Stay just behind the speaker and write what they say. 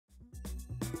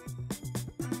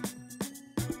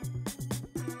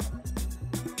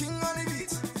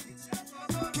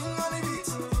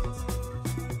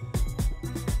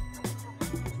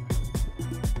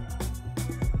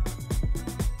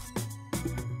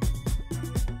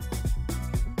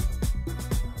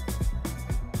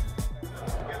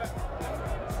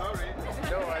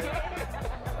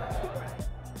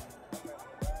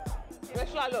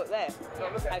look there? No,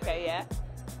 look at Okay, yeah.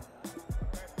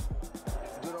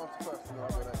 Good answer first, and then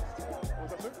I'll go next.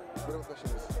 What's that, sir? Whatever question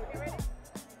is.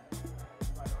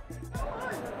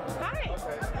 Hi.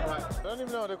 Okay, right. I don't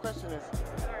even know what the question is.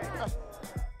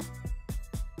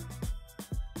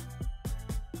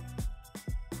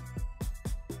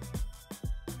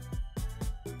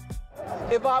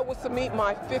 If I was to meet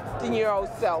my 15-year-old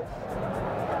self,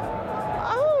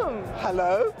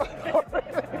 hello?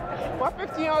 My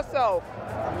 15-year-old self.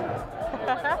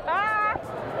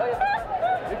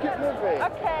 You keep moving.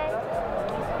 Okay.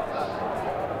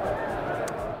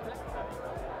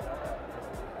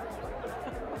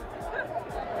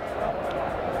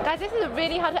 Guys, this is a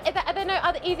really hard. Are there no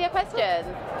other easier questions?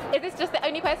 Is this just the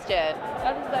only question?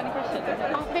 Oh, this is the only question.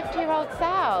 Our 50-year-old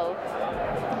self.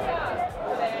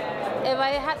 If I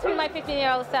had to be my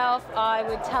 15-year-old self, I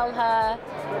would tell her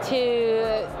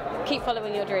to keep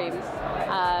following your dreams.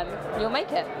 You'll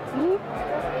make it.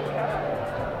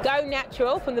 Go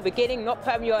natural from the beginning, not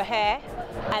perm your hair,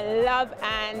 and love,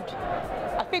 and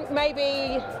I think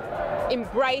maybe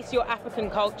embrace your African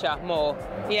culture more.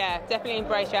 Yeah, definitely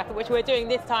embrace your African, which we're doing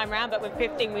this time around, but with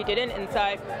 15 we didn't, and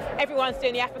so everyone's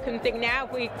doing the African thing now.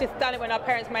 If we just done it when our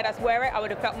parents made us wear it, I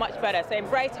would have felt much better. So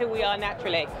embrace who we are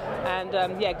naturally, and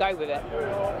yeah, go with it.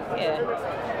 Yeah.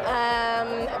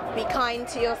 Be kind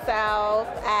to yourself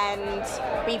and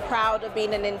be proud of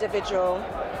being an individual.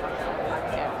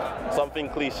 Something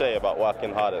cliche about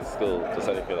working hard at school, just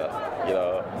anything that, you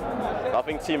know,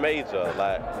 nothing too major,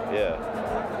 like, yeah.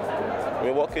 I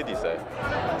mean, what could you say?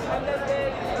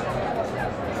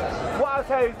 What I'll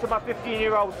say to my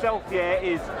 15-year-old self, yeah,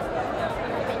 is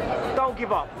don't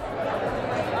give up.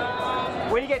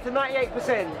 When you get to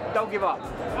 98%, don't give up.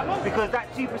 Because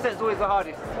that 2% is always the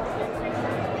hardest.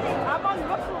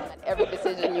 Every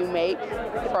decision you make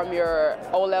from your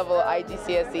O-level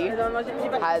IGCSE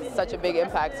has such a big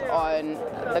impact on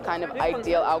the kind of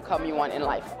ideal outcome you want in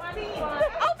life. Oh,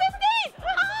 15!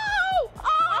 Oh! Oh!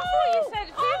 I thought you said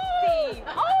 50.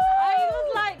 Oh! I was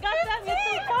like, God damn, you're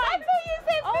so fun. I thought you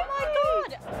said 50. Oh my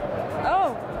God.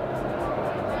 Oh,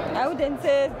 I wouldn't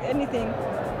say anything.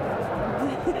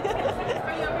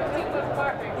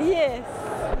 Yes,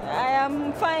 I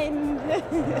am fine.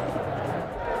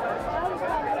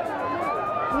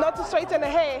 Not to straighten the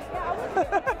hair.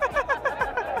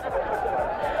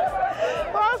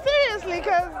 Well, seriously,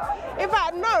 because if I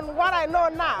had known what I know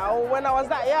now when I was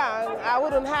that young, I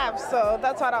wouldn't have, so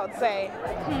that's what I would say.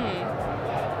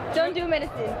 Don't do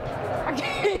medicine.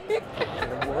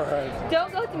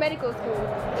 Don't go to medical school.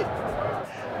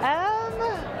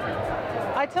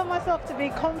 I tell myself to be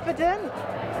confident,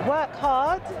 work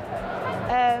hard,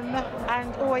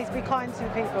 and always be kind to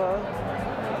people.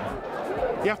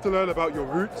 You have to learn about your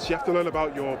roots, you have to learn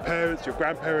about your parents, your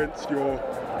grandparents, your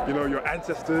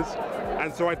ancestors,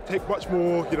 and so I take much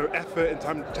more, effort in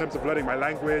terms of learning my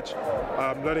language,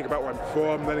 learning about where I'm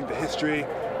from, learning the history,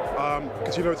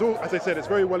 because it's all, as I said, it's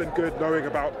very well and good knowing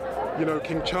about,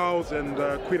 King Charles and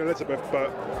Queen Elizabeth,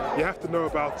 but you have to know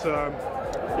about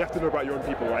your own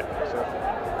people, right? So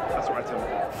that's what I tell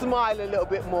them. Smile a little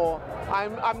bit more.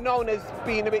 I'm known as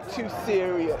being a bit too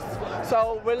serious.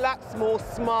 So relax more,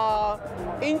 smile,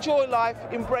 enjoy life,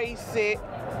 embrace it,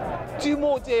 do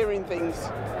more daring things.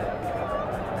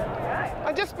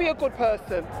 And just be a good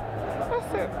person.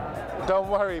 That's it. Don't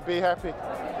worry, be happy.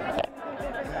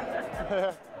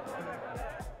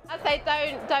 I'd say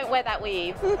don't wear that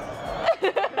weave.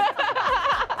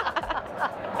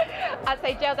 I'd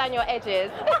say gel down your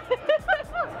edges.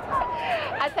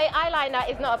 I'd say eyeliner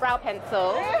is not a brow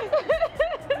pencil.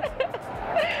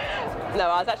 No,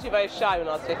 I was actually very shy when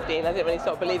I was 15. I didn't really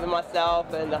sort of believe in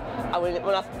myself, and when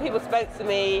people spoke to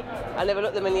me, I never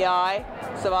looked them in the eye.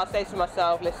 So I'll say to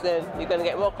myself, listen, you're going to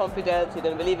get more confidence, you're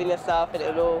going to believe in yourself, and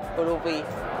it'll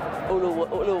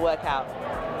all work out.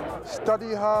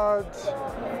 Study hard,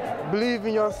 believe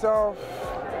in yourself,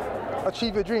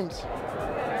 achieve your dreams.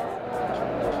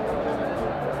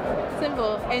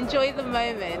 Simple. Enjoy the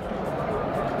moment.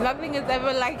 Nothing is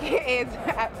ever like it is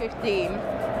at 15.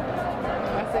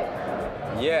 That's it.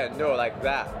 Yeah, no, like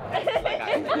that.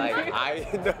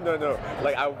 No.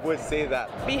 Like I would say that.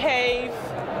 Behave,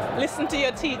 listen to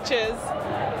your teachers,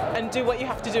 and do what you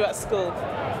have to do at school.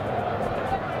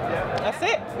 That's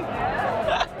it.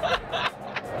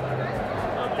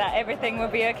 That everything will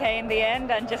be okay in the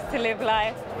end, and just to live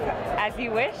life as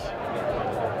you wish.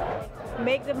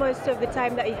 Make the most of the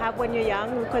time that you have when you're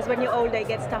young, because when you're older it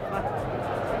gets tougher.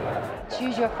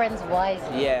 Choose your friends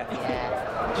wisely. Yeah.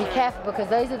 Be careful, because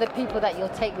those are the people that you'll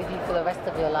take with you for the rest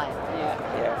of your life.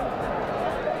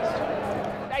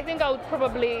 I think I would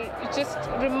probably just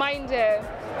remind her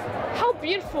how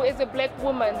beautiful is a black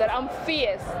woman, that I'm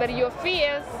fierce, that you're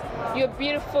fierce, you're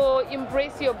beautiful,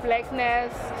 embrace your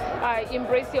blackness,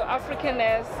 embrace your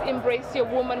Africanness, embrace your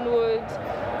womanhood.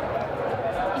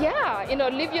 Yeah, you know,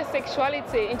 live your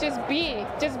sexuality and just be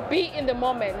in the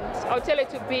moment. I'll tell you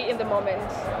to be in the moment.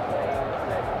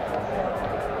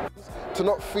 To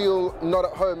not feel not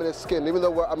at home in his skin, even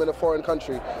though I'm in a foreign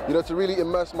country, you know, to really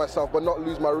immerse myself but not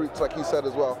lose my roots, like he said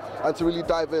as well, and to really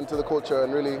dive into the culture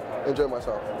and really enjoy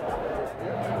myself.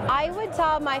 I would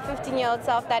tell my 15-year-old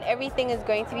self that everything is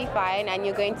going to be fine and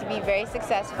you're going to be very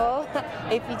successful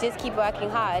if you just keep working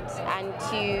hard and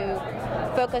to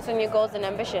focus on your goals and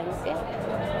ambitions. Yeah.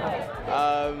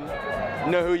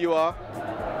 Know who you are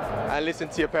and listen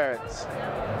to your parents.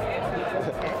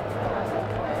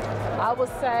 I would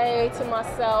say to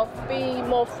myself, be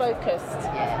more focused.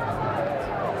 Yeah.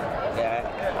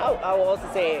 I would also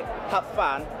say have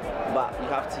fun, but you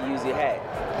have to use your head.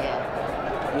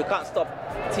 Yeah. You can't stop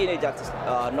teenagers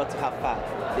not to have fun.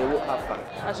 They will have fun.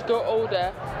 As you grow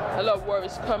older, a lot of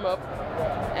worries come up,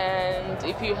 and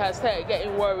if you have started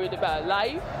getting worried about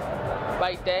life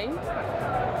by then,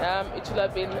 it would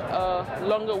have been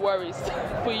longer worries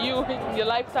for you in your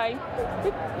lifetime.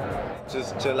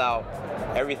 Just chill out.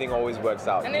 Everything always works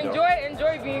out. And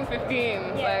enjoy being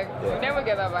 15. Like, you never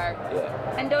get that back.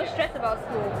 Yeah. And don't stress about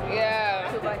school. Yeah.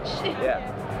 Too much.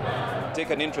 Yeah. Take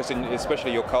an interest in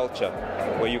especially your culture,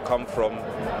 where you come from,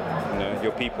 you know,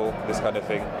 your people, this kind of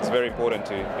thing. It's very important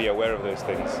to be aware of those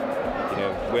things, you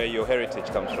know, where your heritage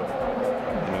comes from,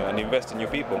 you know, and invest in your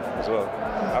people as well.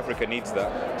 Africa needs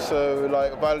that. So,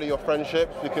 like, value your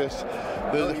friendships, because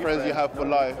those are the friends you have for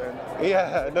life.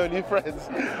 Yeah, no new friends.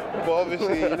 But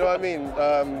obviously, you know what I mean?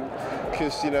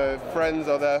 Because, you know, friends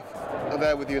are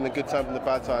there with you in the good times and the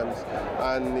bad times.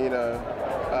 And, you know,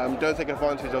 don't take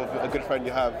advantage of a good friend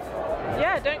you have.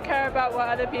 Yeah, don't care about what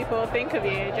other people think of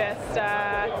you. Just,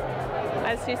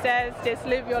 as she says, just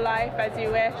live your life as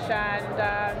you wish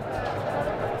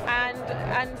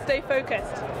and stay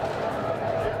focused.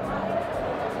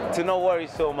 To not worry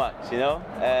so much, you know?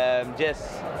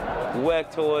 Just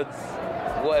work towards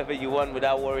whatever you want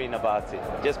without worrying about it.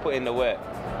 Just put in the work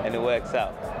and it works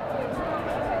out.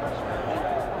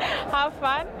 Have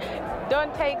fun.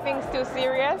 Don't take things too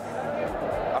serious.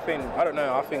 I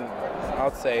think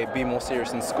I'd say be more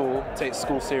serious in school. Take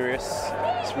school serious.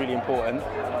 It's really important.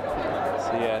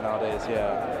 So yeah, nowadays,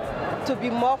 yeah. To be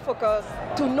more focused,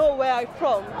 to know where I'm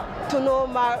from, to know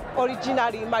my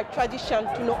originality, my tradition,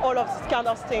 to know all of these kind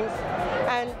of things,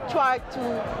 and try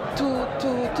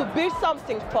to build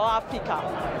something for Africa.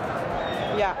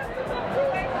 Yeah.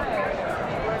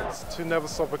 It's to never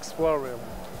stop exploring,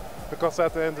 because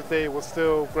at the end of the day, we're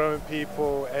still growing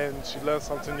people, and you learn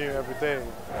something new every day.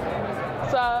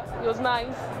 So it was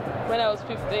nice when I was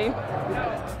 15.